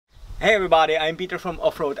Hey everybody, I'm Peter from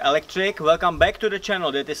Off-Road Electric. Welcome back to the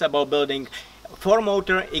channel that is about building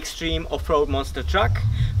 4-motor extreme off-road monster truck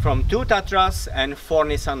from 2 Tatras and 4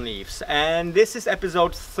 Nissan Leafs. And this is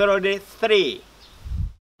episode 33.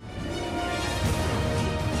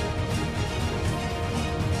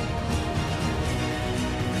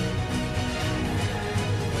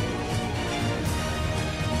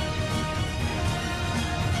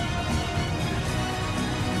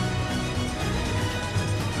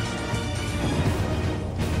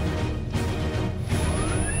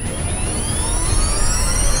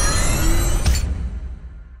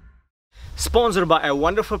 Sponsored by a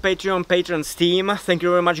wonderful Patreon patrons team. Thank you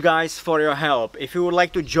very much guys for your help. If you would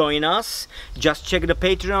like to join us, just check the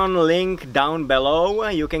Patreon link down below.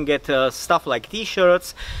 You can get stuff like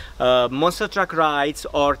t-shirts, monster truck rides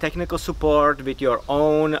or technical support with your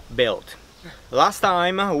own build. Last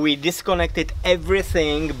time we disconnected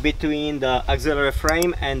everything between the auxiliary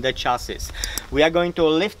frame and the chassis. We are going to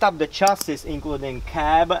lift up the chassis including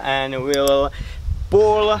cab and we'll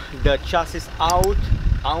pull the chassis out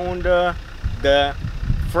under the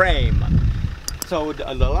frame. So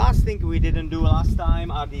the last thing we didn't do last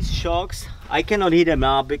time are these shocks. I cannot heat them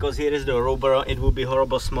up because here is the rubber. It would be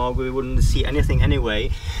horrible smoke. We wouldn't see anything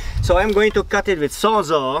anyway. So I'm going to cut it with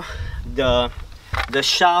Sawzall, the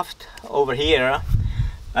shaft over here,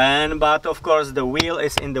 but of course the wheel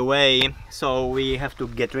is in the way, so we have to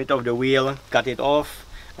get rid of the wheel, cut it off,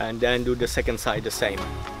 and then do the second side the same.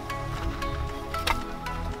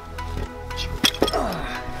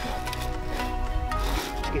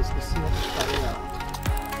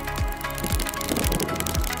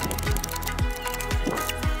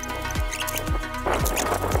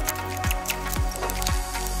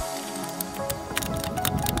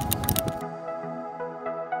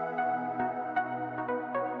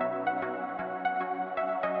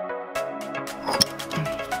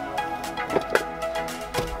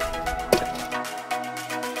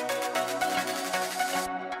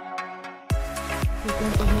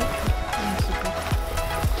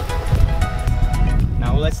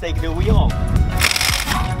 Now let's take the wheel off.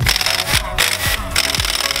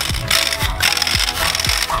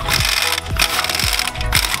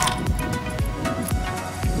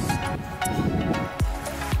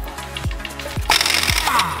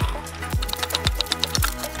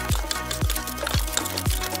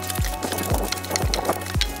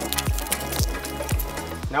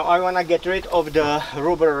 Now I want to get rid of the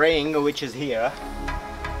rubber ring which is here.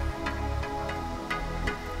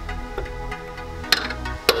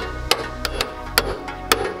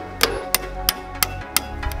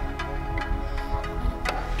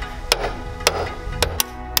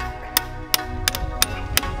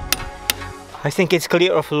 I think it's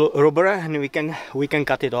clear of rubber and we can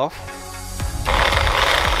cut it off.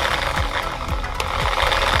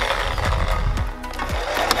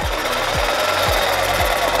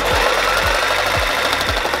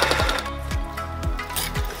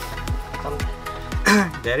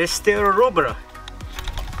 There is still rubber.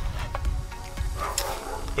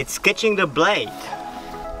 It's catching the blade.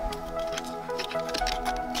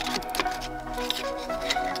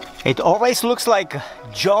 It always looks like a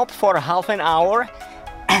job for half an hour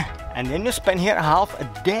and then you spend here half a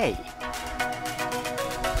day.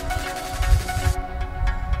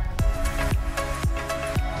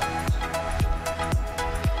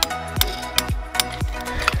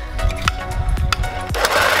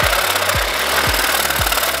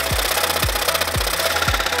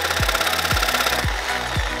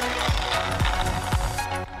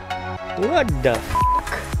 What the f***?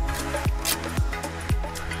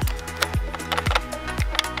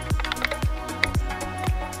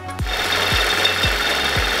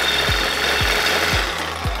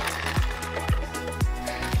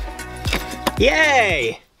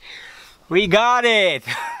 Yay! We got it!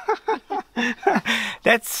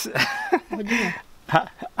 That's...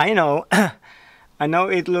 I know. I know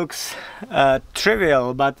it looks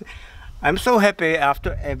trivial, but I'm so happy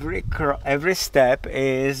after every step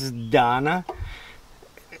is done.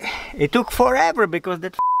 It took forever because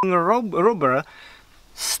that rubber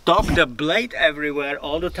stopped the blade everywhere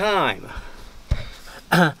all the time.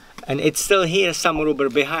 And it's still here, some rubber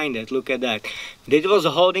behind it, look at that. It was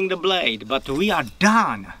holding the blade, but we are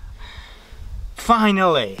done!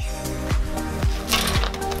 Finally!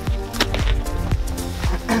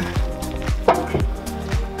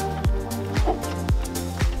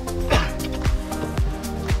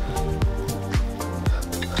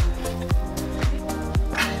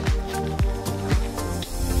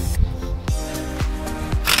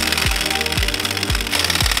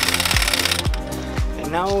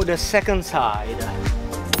 now the second side.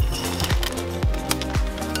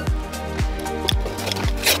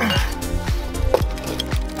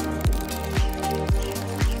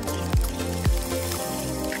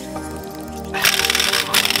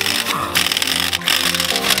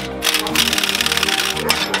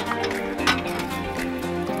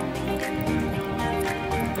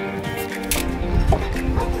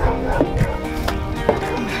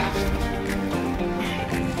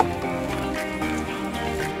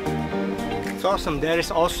 awesome. There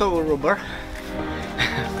is also a rubber.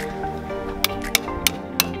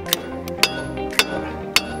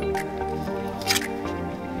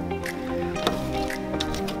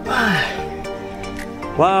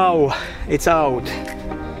 Wow, it's out.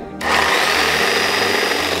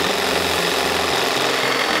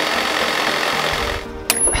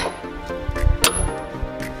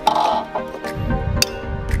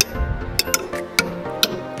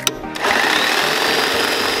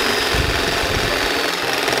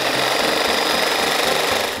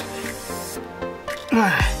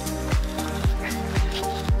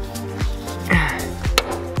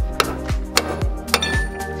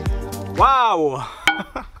 Wow!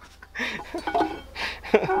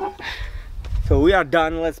 So we are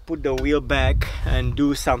done. Let's put the wheel back and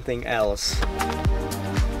do something else.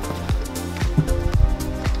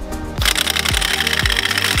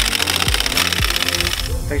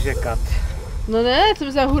 Takže cut. No ne,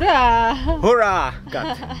 to za hurá! Hurá!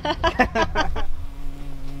 Cut!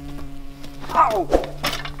 Au!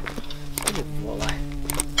 Vole.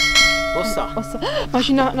 Osa. Osa. Máš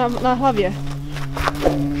ji na hlavě.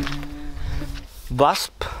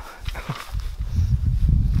 Wasp.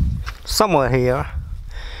 Somewhere here.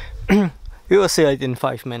 You will see it in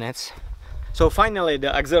 5 minutes. So finally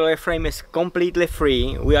the auxiliary frame is completely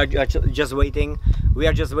free. We are just waiting. We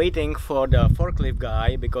are just waiting for the forklift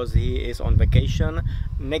guy because he is on vacation.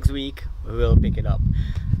 Next week we will pick it up.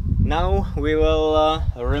 Now we will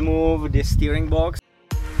remove the steering box.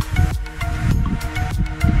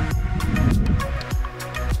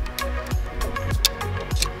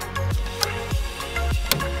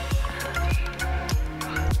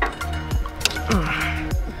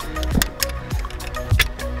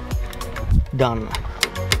 Done.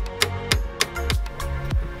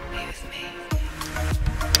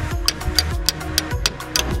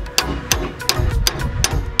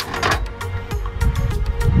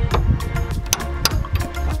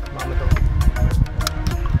 Máme to.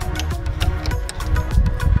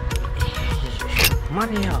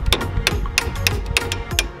 Maria.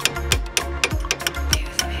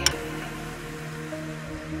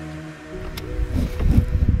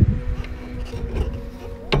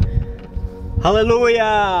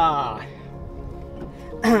 Hallelujah!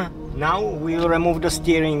 Now we will remove the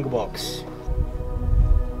steering box.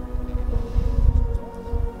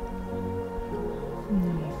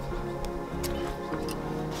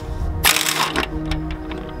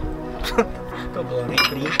 To bylo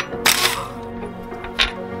rychlý.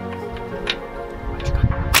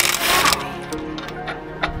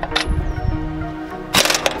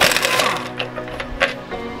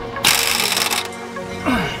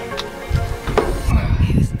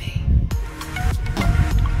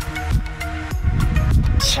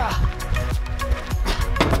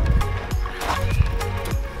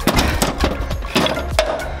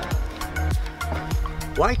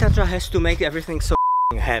 Why Tatra has to make everything so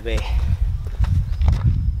heavy?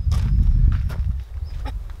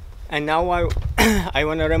 And now I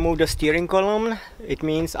want to remove the steering column. It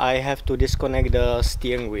means I have to disconnect the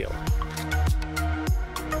steering wheel.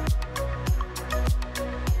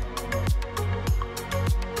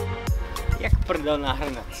 Jak prdel na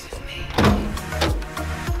hrnec.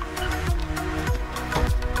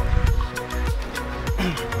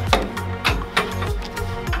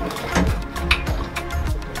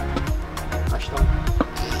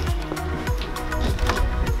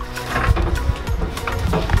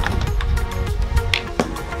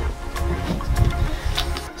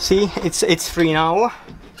 See, it's free now.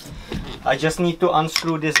 I just need to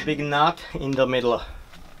unscrew this big nut in the middle.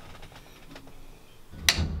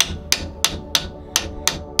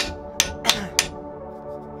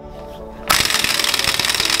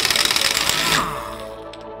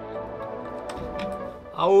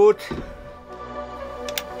 Out.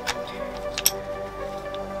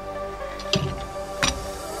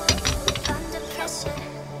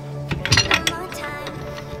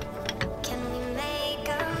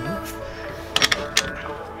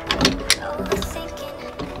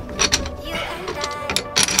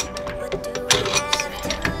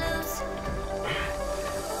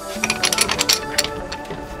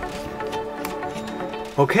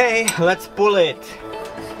 Okay, let's pull it.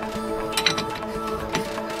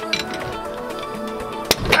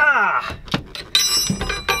 Ah!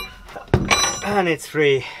 And it's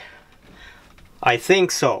free. I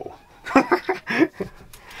think so.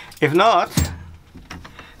 If not,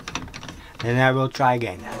 then I will try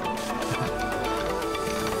again.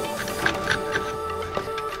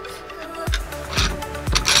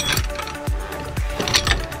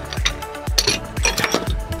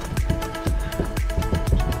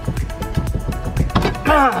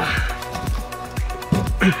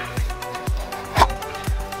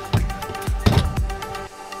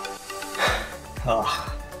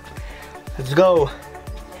 Oh. Let's go.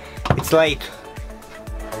 It's late.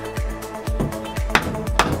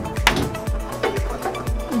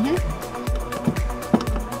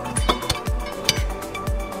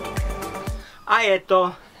 A je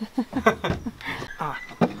to.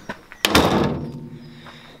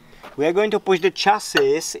 We are going to push the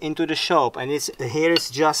chassis into the shop, and here is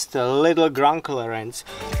just a little ground clearance.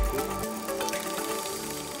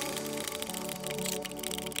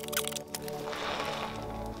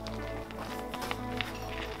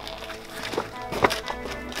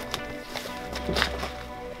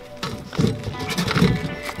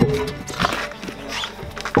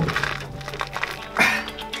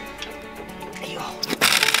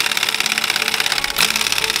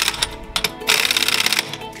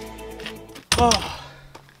 Oh,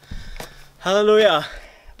 hallelujah,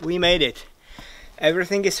 we made it.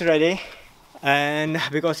 Everything is ready, and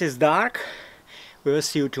because it's dark, we will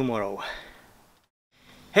see you tomorrow.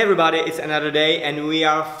 Hey everybody, it's another day and we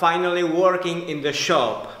are finally working in the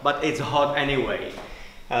shop, but it's hot anyway.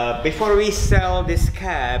 Before we sell this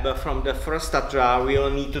cab from the first Tatra, we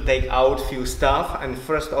will need to take out few stuff, and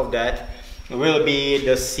first of that will be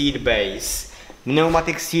the seat base.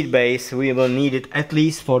 Pneumatic seat base, we will need it at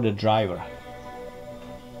least for the driver.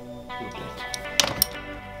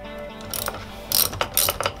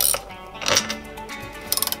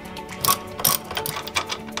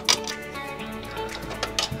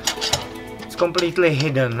 It's completely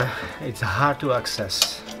hidden, it's hard to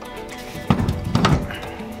access.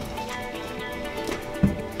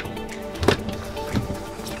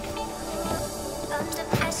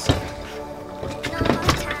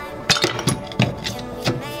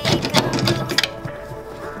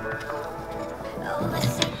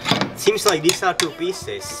 Seems like these are two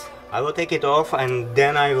pieces. I will take it off and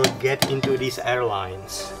then I will get into these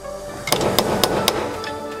airlines.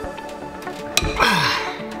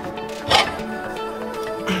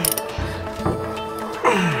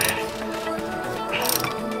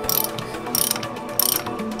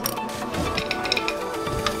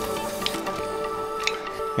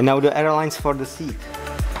 And now the airlines for the seat.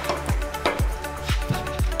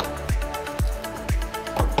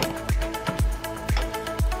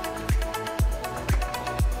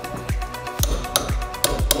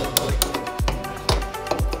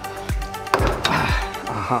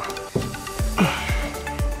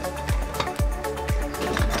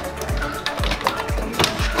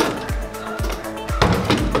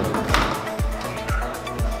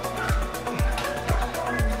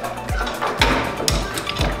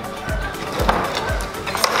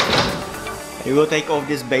 We will take off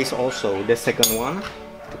this base also, the second one.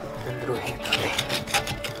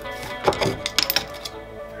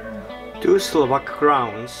 Two Slovak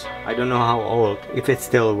crowns. I don't know how old, if it's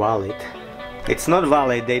still valid. It's not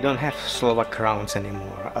valid, they don't have Slovak crowns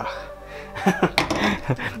anymore.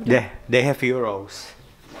 They have euros.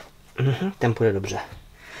 Ten půjde dobře.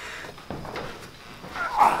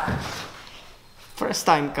 First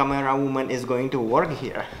time camera woman is going to work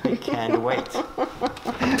here. I can't wait.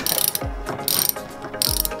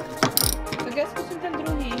 Tak já zkusím ten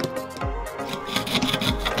druhý.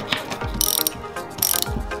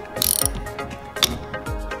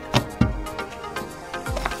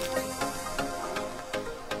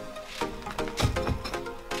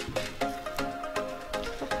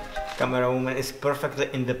 Camera woman is perfectly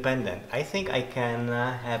independent. I think I can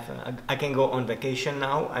I can go on vacation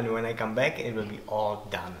now, and when I come back it will be all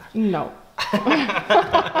done. No.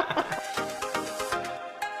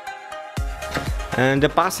 And the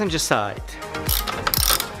passenger side.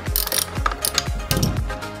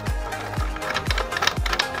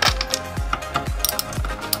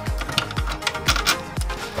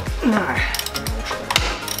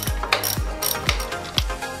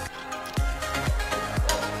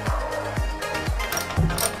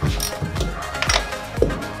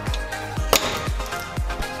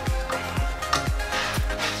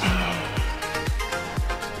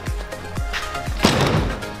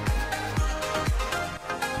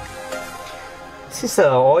 This is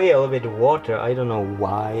oil with water, I don't know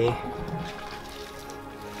why.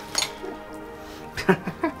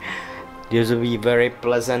 This will be very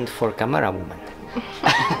pleasant for camera woman.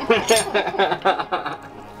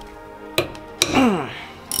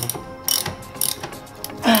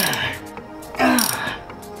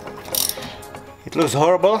 It looks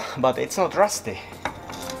horrible, but it's not rusty.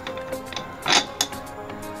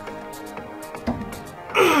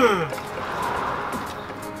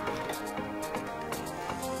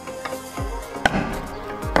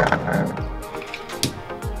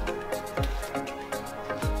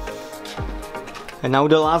 And now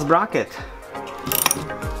the last bracket.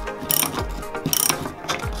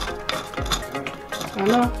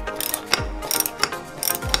 Ano.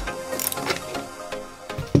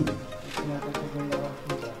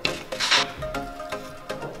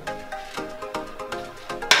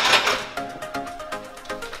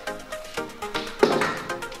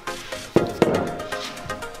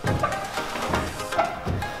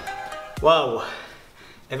 Wow,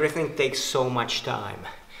 everything takes so much time.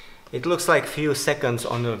 It looks like few seconds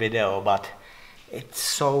on the video, but it's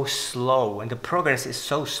so slow and the progress is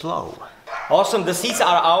so slow. Awesome, the seats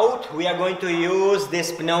are out. We are going to use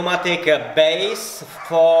this pneumatic base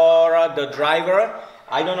for the driver.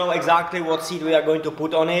 I don't know exactly what seat we are going to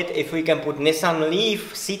put on it. If we can put Nissan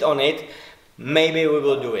Leaf seat on it, maybe we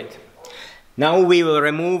will do it. Now we will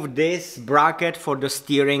remove this bracket for the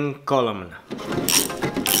steering column.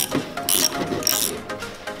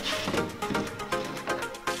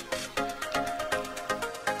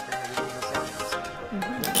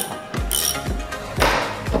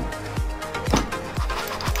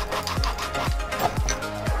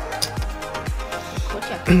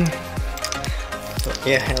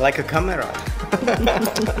 Yeah, like a camera.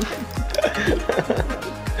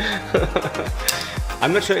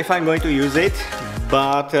 I'm not sure if I'm going to use it,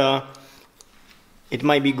 but it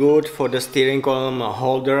might be good for the steering column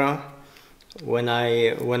holder when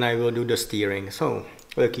I will do the steering. So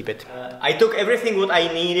we'll keep it. I took everything what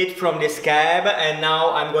I needed from this cab, and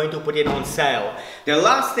now I'm going to put it on sale. The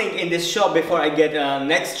last thing in this shop before I get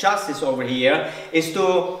next chassis over here is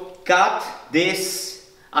to cut this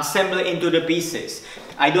assembly into the pieces.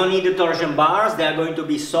 I don't need the torsion bars, they are going to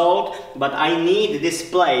be sold, but I need this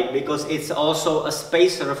plate because it's also a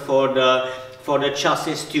spacer for the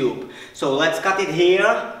chassis tube. So let's cut it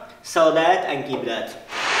here, sell that and keep that.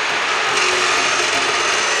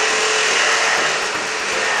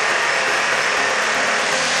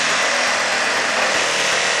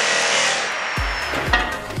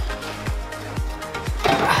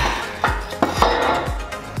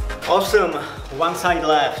 Awesome, one side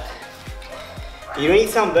left. You need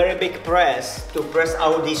some very big press to press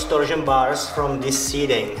out these torsion bars from this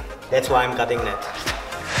seating. That's why I'm cutting that.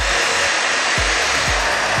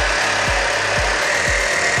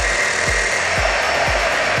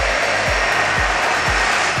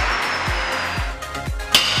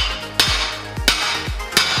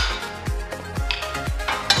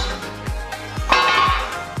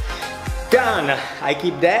 Done! I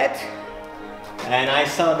keep that and I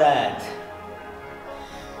saw that.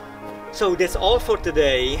 So that's all for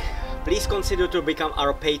today. Please consider to become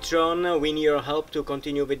our patron. We need your help to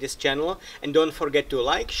continue with this channel, and don't forget to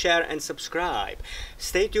like, share and subscribe.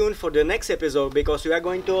 Stay tuned for the next episode because we are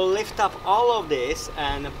going to lift up all of this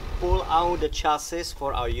and pull out the chassis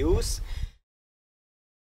for our use.